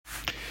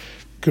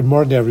Good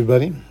morning,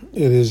 everybody.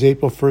 It is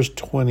April 1st,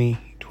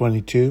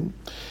 2022,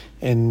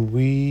 and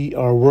we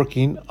are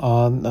working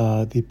on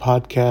the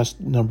podcast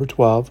number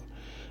 12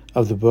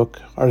 of the book,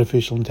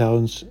 Artificial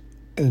Intelligence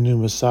and the New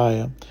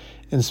Messiah,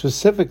 and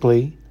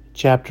specifically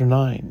Chapter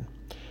 9.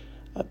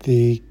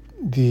 The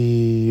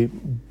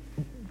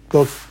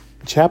book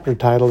chapter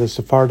title is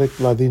Sephardic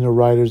Ladino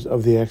Writers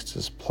of the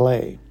Exodus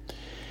Play.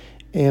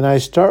 And I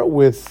start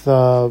with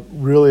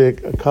really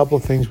a couple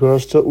of things. We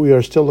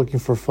are still looking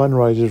for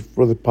fundraisers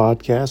for the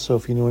podcast. So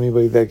if you know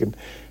anybody that can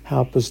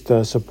help us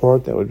to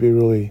support, that would be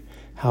really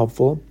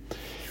helpful.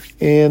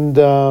 And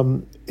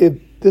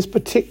this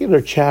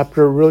particular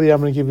chapter, really, I'm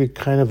going to give you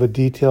kind of a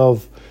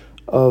detail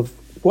of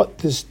what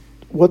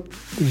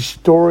the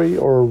story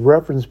or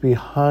reference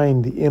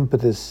behind the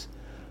impetus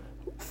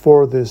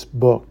for this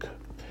book.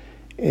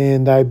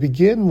 And I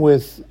begin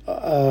with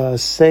a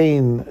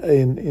saying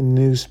in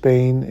New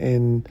Spain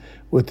and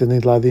within the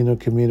Ladino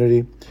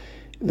community.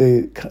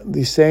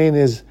 The saying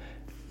is,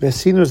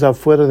 vecinos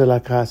afuera de la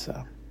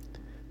casa.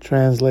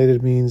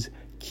 Translated means,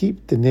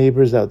 keep the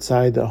neighbors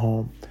outside the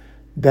home.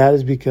 That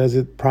is because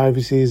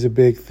privacy is a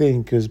big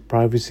thing, because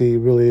privacy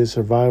really is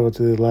survival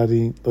to the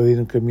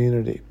Ladino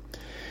community.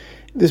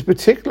 This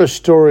particular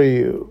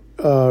story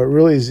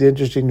really is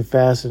interesting and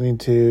fascinating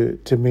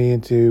to me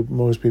and to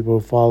most people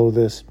who follow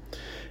this,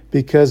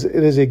 because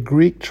it is a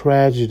Greek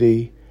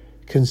tragedy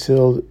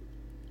concealed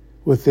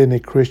within a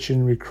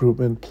Christian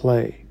recruitment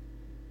play.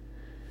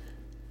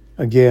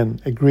 Again,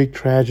 a Greek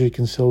tragedy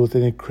concealed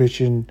within a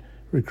Christian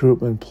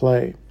recruitment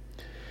play.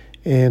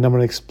 And I'm going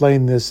to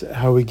explain this,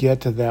 how we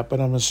get to that, but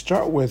I'm going to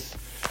start with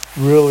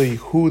really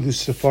who the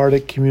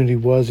Sephardic community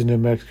was in New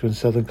Mexico and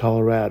southern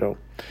Colorado.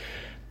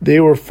 They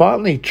were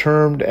fondly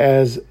termed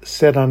as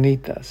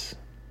Serranitas,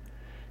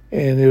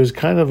 and it was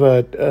kind of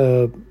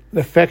an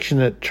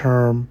affectionate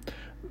term,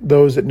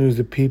 those that knew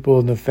the people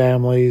and the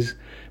families,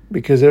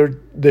 because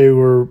they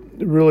were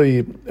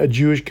really a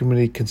Jewish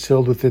community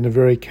concealed within a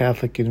very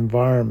Catholic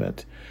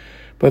environment.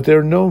 But they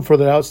were known for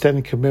their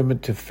outstanding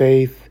commitment to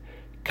faith,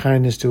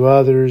 kindness to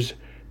others,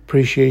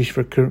 appreciation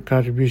for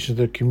contributions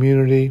to their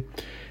community.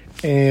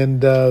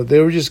 And they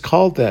were just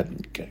called that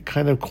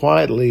kind of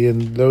quietly,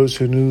 and those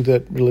who knew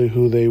that really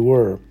who they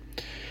were.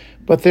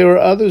 But there were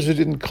others who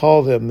didn't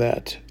call them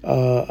that,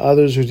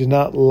 others who did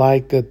not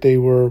like that they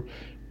were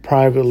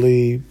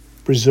privately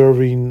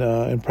preserving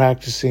and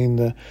practicing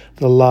the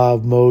law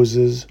of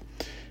Moses,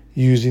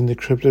 using the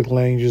cryptic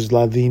languages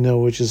Ladino,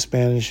 which is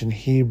Spanish and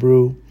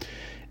Hebrew,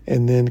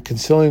 and then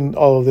concealing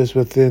all of this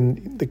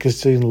within the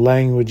Castilian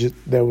language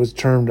that was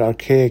termed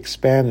archaic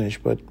Spanish,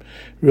 but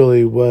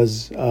really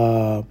was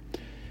the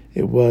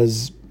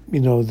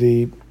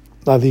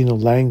Ladino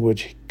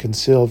language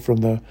concealed from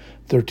the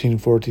 13th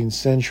and 14th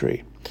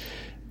century.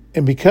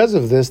 And because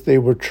of this, they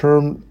were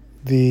termed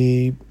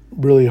the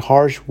really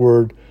harsh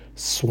word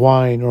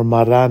swine or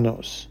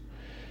marranos.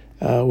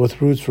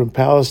 With roots from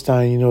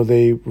Palestine,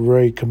 they were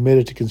very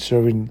committed to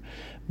conserving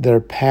their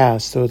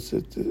past. So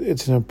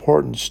it's an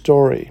important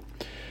story.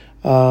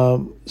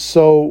 In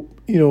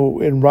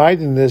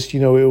writing this, it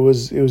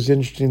was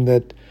interesting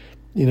that,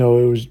 it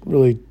was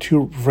really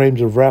two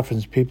frames of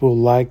reference: people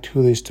who liked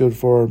who they stood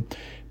for,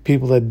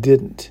 people that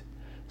didn't.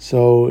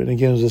 So, and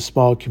again, it was a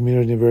small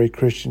community, a very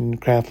Christian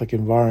Catholic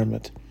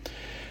environment.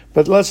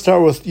 But let's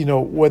start with,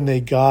 when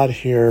they got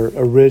here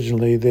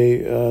originally.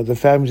 The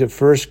families that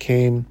first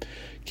came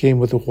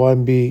with the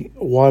Juan B.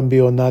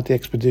 Onate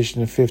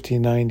expedition in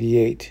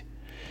 1598.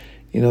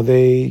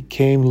 They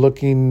came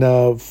looking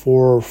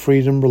for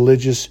freedom,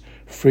 religious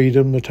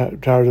freedom. They're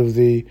tired of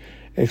the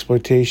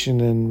exploitation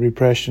and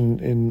repression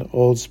in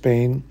old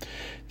Spain.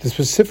 They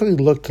specifically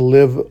looked to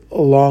live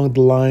along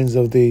the lines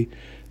of the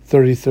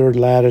 33rd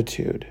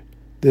latitude.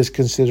 This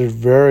considered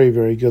very,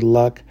 very good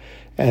luck,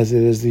 as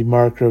it is the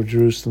marker of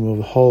Jerusalem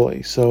of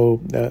Holy.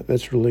 So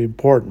that's really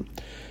important.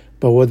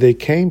 But what they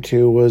came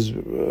to was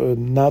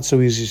not so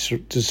easy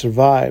to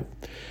survive.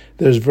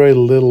 There's very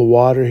little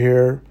water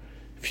here,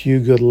 few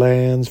good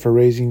lands for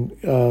raising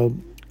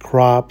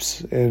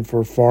crops and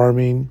for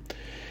farming.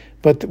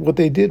 But what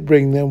they did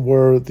bring them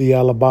were the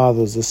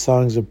alabados, the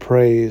songs of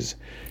praise,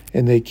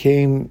 and they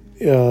came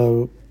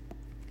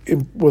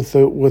with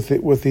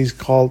these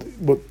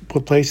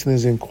placing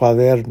these in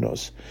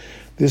cuadernos.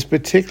 This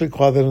particular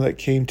quaderno that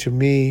came to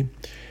me,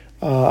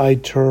 I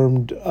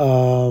termed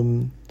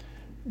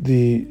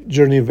the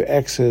Journey of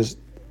Exodus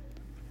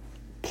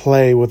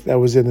play that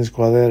was in this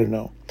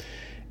quaderno.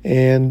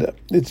 And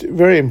it's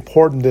very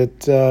important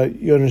that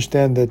you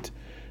understand that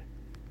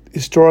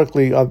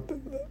historically,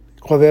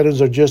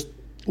 quadernos are just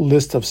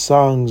lists of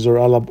songs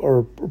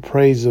or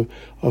praise of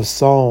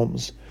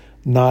psalms,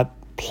 not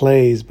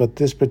plays. But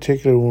this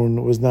particular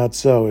one was not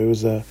so. It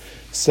was a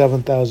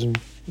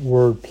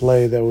 7,000-word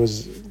play that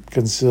was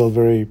concealed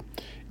very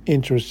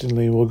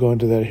interestingly. We'll go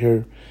into that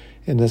here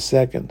in a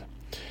second.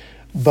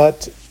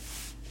 But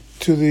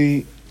to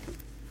the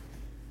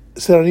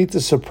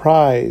Serranita's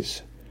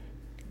surprise,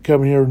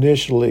 coming here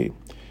initially,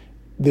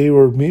 they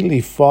were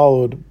immediately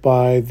followed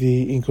by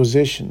the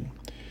Inquisition.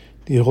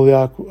 The Holy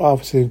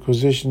Office of the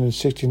Inquisition in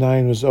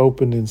 '69 was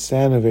opened in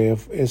Santa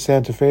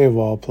Fe of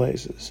all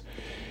places.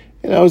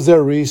 And I was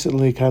there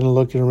recently, kind of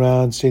looking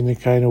around, seeing the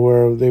kind of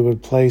where they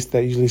would place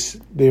that. Usually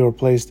they were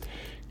placed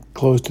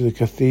close to the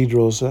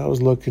cathedral, so I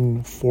was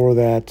looking for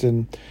that,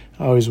 and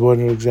I always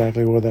wondered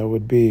exactly where that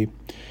would be.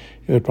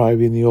 It would probably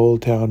be in the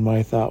old town,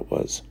 my thought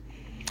was.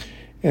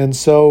 And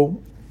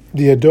so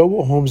the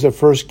adobo homes that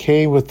first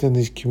came within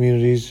these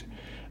communities,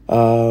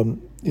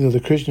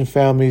 the Christian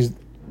families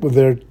were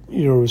there,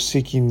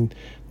 seeking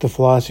the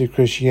philosophy of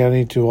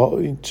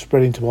Christianity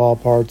spreading to all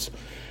parts.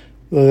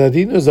 The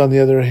Ladinos, on the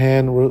other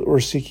hand, were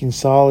seeking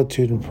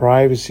solitude and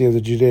privacy of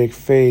the Judaic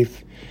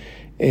faith,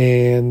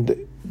 and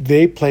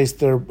they placed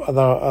their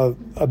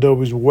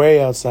adobes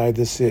way outside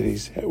the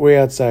cities, way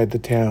outside the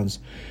towns.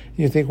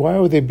 You think, why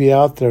would they be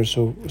out there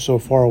so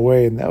far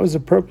away? And that was the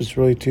purpose,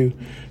 really, to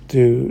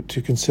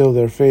conceal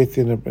their faith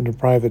in a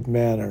private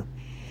manner.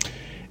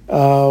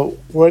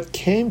 What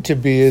came to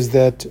be is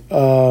that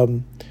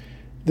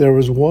there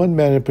was one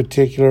man in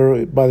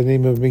particular by the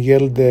name of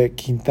Miguel de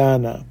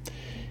Quintana.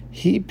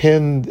 He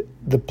penned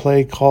the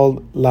play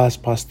called Las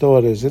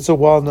Pastores. It's a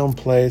well-known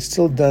play. It's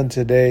still done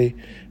today,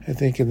 I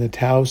think, in the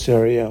Taos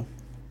area.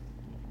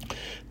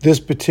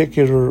 This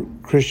particular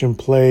Christian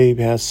play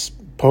has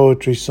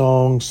poetry,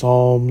 songs,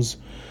 psalms,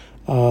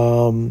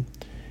 and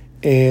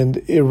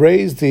it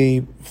raised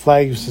the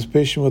flag of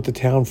suspicion with the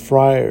town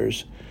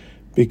friars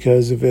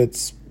because of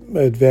its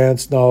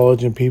advanced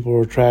knowledge, and people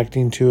were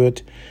attracting to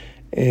it.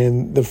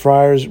 And the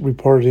friars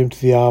reported him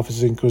to the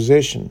Office of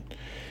Inquisition.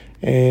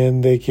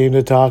 And they came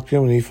to talk to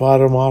him, and he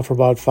fought him off for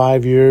about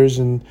 5 years.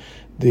 And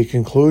the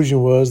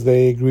conclusion was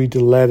they agreed to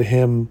let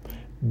him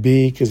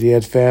be, because he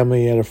had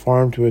family, he had a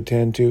farm to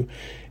attend to,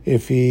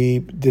 if he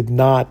did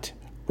not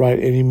write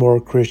any more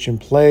Christian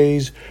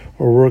plays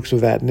or works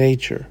of that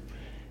nature.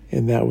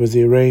 And that was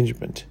the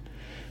arrangement.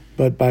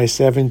 But by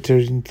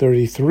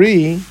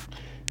 1733,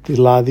 the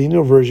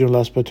Ladino version of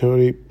Las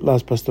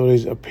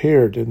Pastores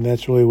appeared, and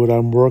that's really what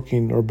I'm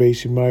working or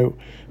basing my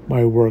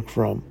work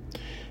from.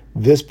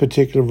 This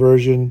particular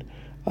version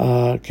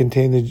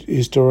contained the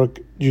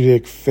historic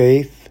Judaic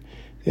faith.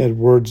 It had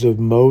words of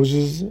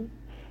Moses,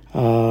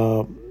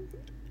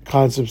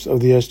 concepts of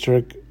the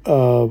esoteric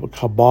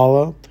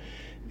Kabbalah,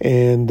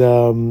 and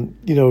a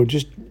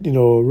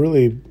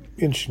really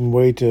interesting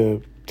way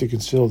to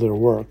conceal their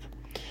work.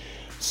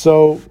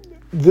 So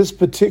this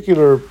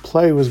particular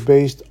play was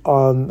based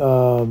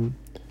on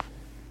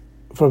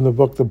from the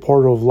book The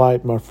Portal of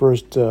Light, my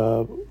first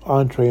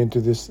entree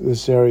into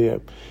this area.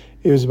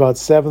 It was about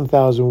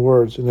 7,000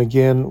 words, and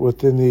again,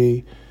 within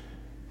the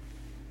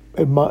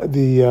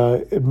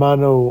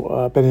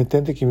Hermano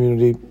Penitente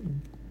community,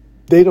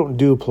 they don't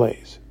do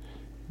plays.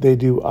 They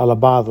do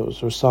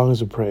alabados, or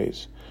songs of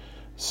praise.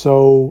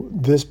 So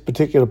this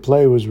particular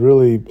play was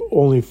really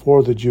only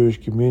for the Jewish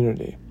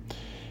community.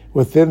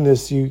 Within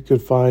this, you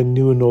could find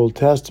New and Old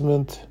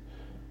Testament,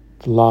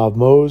 the Law of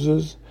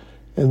Moses,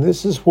 and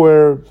this is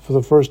where, for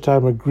the first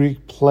time, a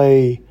Greek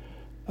play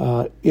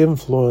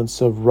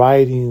influence of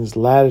writings,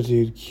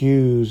 latitude,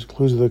 cues,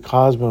 clues of the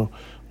cosmos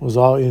was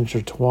all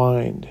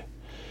intertwined.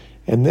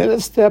 And then it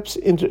steps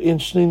into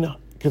interesting,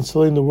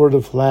 concealing the word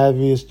of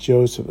Flavius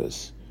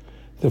Josephus,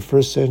 the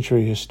first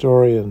century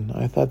historian.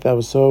 I thought that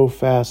was so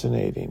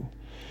fascinating.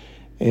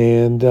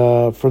 And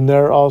from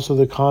there, also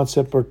the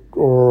concept,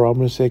 or I'm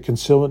going to say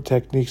concealment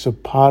techniques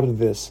of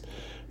Pardes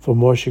from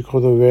Moshe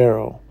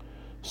Cordovero.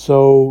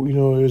 So, it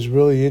was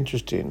really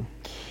interesting.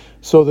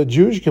 So the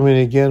Jewish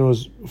community, again,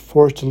 was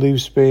forced to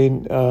leave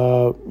Spain,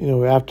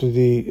 after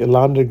the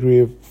Elan Decree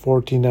of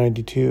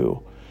 1492.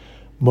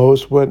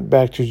 Most went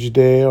back to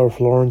Judea or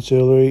Florence,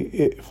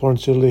 Italy.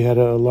 Florence, Italy had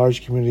a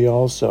large community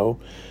also.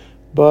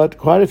 But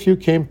quite a few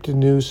came to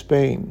New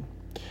Spain,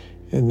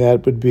 and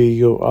that would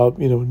be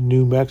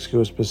New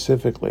Mexico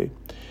specifically.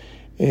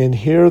 And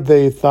here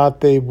they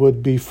thought they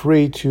would be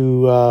free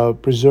to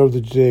preserve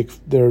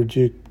their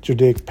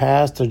Judaic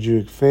past, their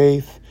Judaic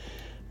faith,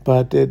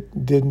 but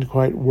it didn't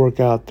quite work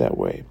out that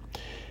way.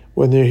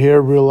 When they're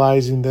here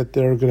realizing that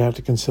they're going to have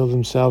to conceal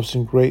themselves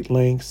in great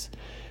lengths,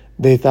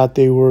 the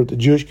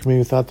Jewish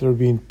community thought they were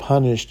being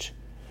punished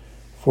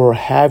for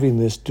having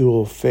this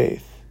dual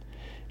faith.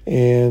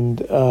 And,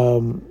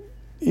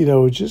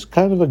 just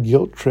kind of a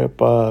guilt trip,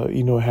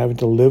 having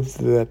to live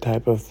through that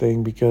type of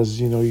thing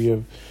because,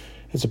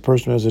 it's a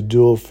person who has a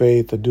dual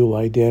faith, a dual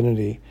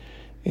identity.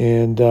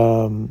 And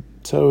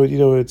so,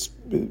 it's,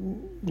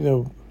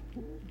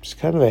 it's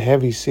kind of a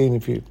heavy scene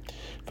if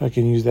I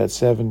can use that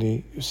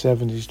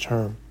 70s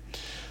term.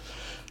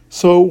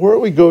 So where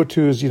we go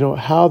to is,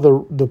 how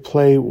the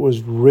play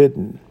was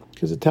written,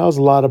 because it tells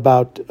a lot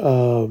about,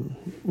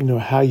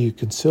 how you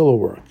conceal a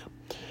work.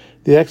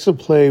 The Exit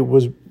play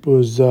was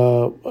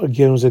a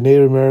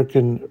Native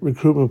American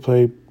recruitment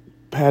play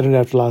patterned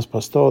after Las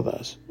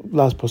Posadas,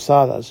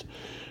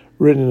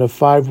 written in a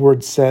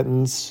 5-word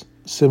sentence,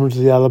 similar to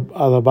the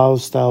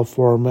Alabado-style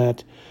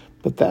format.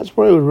 But that's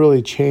where it would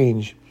really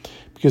change,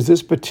 because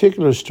this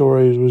particular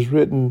story was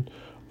written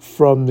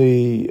from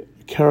the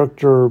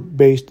character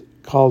based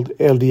called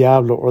El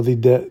Diablo, or the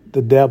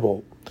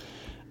devil.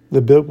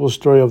 The biblical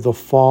story of the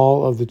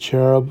fall of the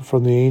cherub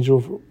from the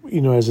angel,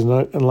 as an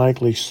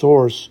unlikely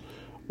source,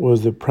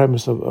 was the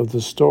premise of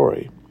the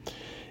story.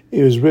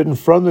 It was written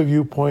from the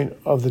viewpoint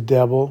of the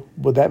devil.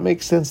 Would that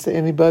make sense to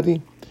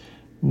anybody?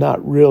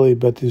 Not really,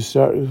 but to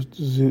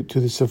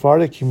the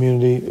Sephardic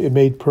community, it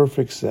made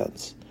perfect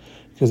sense,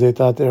 because they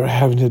thought they were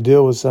having to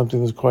deal with something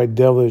that's quite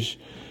devilish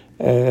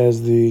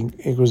as the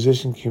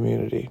Inquisition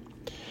community.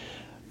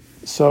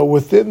 So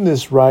within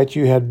this rite,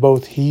 you had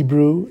both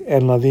Hebrew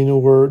and Ladino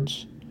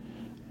words,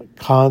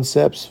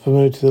 concepts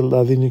familiar to the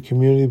Ladino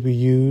community be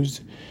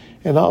used,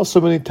 and also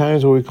many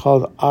times what we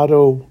call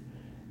auto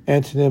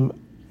antonym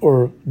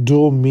or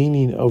dual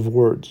meaning of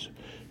words.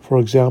 For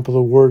example,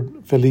 the word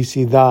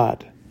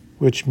felicidad,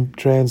 which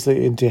translates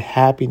into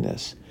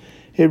happiness.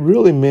 It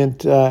really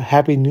meant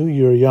Happy New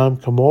Year, Yom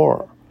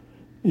Kippur.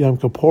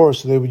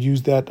 So they would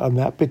use that on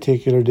that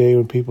particular day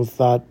when people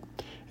thought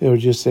they were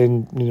just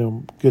saying,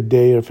 good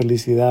day or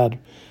felicidad. It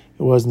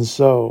wasn't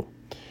so.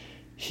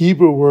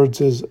 Hebrew words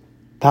is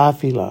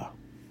tafila,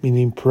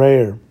 meaning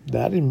prayer.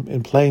 That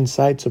in plain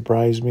sight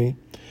surprised me.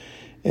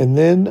 And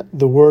then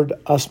the word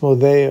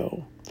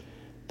Asmodeo,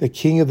 the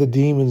king of the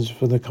demons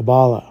from the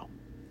Kabbalah.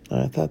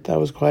 I thought that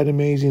was quite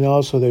amazing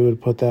also they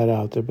would put that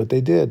out there, but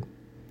they did.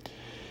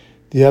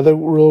 The other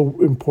real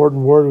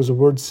important word was the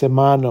word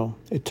semano.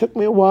 It took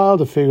me a while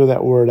to figure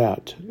that word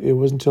out. It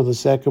wasn't until the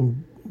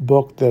second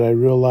book that I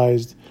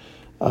realized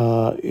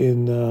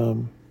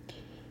in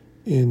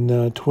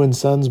Twin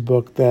Sons'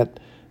 book that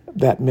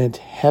meant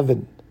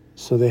heaven.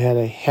 So they had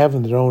a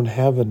heaven, their own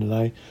heaven, and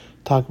I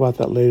talk about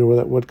that later,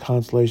 what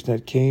constellation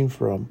that came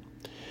from.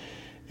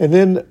 And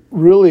then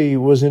really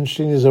was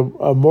interesting is a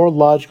more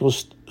logical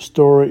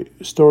story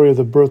of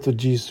the birth of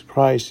Jesus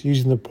Christ,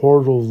 using the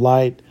portal of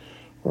light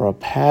or a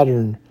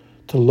pattern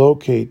to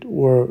locate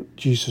where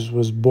Jesus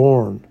was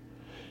born.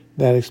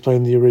 That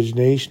explained the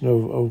origination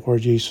of where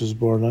Jesus was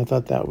born. I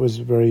thought that was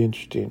very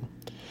interesting.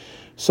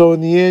 So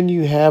in the end,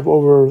 you have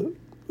over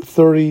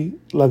 30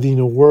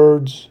 Ladino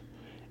words,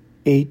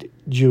 8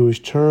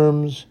 Jewish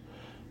terms,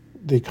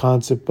 the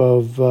concept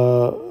of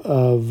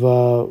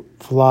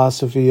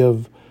philosophy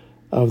of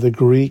the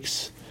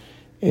Greeks,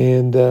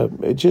 and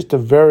just a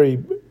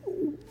very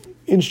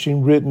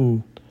interesting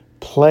written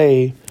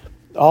play,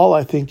 all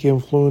I think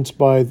influenced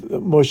by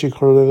Moshe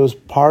Cardoso's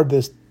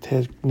Pardes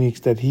techniques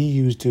that he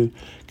used to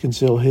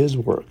conceal his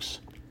works.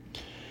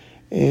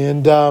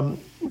 And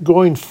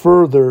going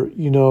further,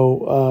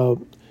 to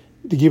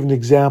give an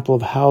example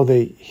of how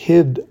they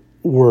hid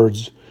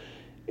words,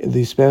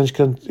 the Spanish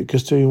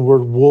Castilian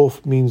word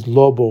wolf means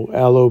lobo,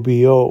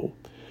 L-O-B-O.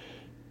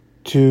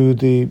 To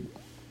the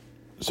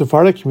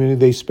Sephardic community,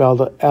 they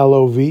spelled it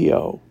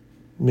L-O-V-O.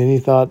 Many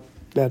thought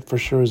that for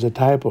sure is a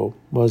typo.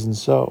 Wasn't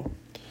so.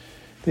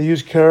 They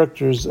used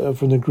characters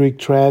from the Greek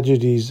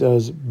tragedies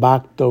as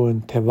Bacto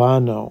and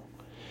Tevano.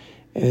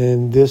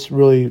 And this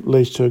really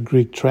relates to a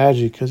Greek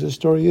tragedy because the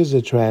story is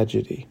a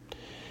tragedy.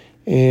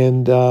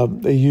 And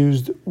they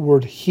used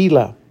word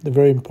Hela, the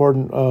very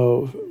important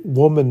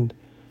woman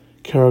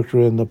character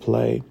in the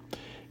play.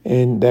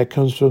 And that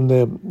comes from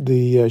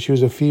she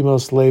was a female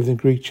slave in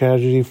the Greek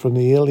tragedy from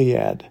the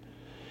Iliad.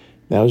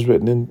 That was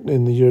written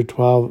in the year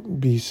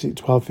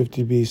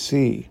 1250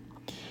 BC.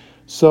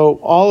 So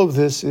all of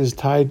this is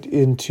tied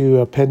into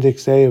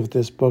Appendix A of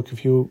this book.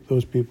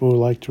 Those people who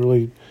like to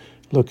really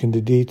look into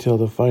detail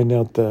to find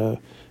out the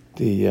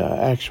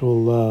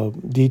actual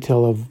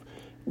detail of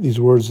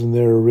these words in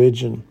their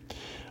origin.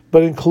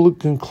 But in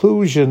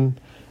conclusion,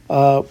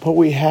 what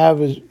we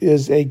have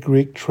is a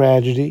Greek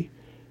tragedy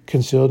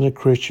concealed in a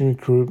Christian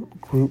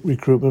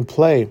recruitment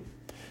play.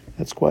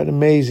 That's quite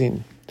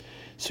amazing.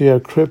 So you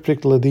have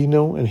cryptic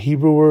Ladino and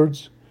Hebrew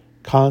words,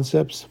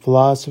 concepts,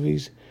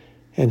 philosophies,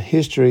 and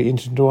history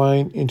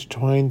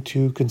intertwined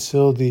to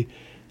conceal the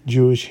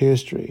Jewish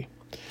history.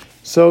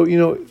 So,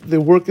 the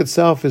work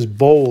itself is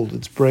bold,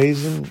 it's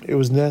brazen, it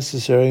was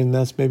necessary, and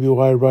that's maybe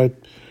why I wrote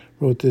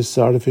this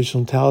artificial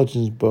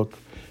intelligence book,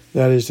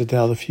 that is to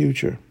tell the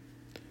future.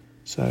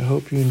 So I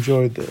hope you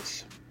enjoyed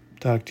this.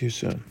 Talk to you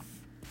soon.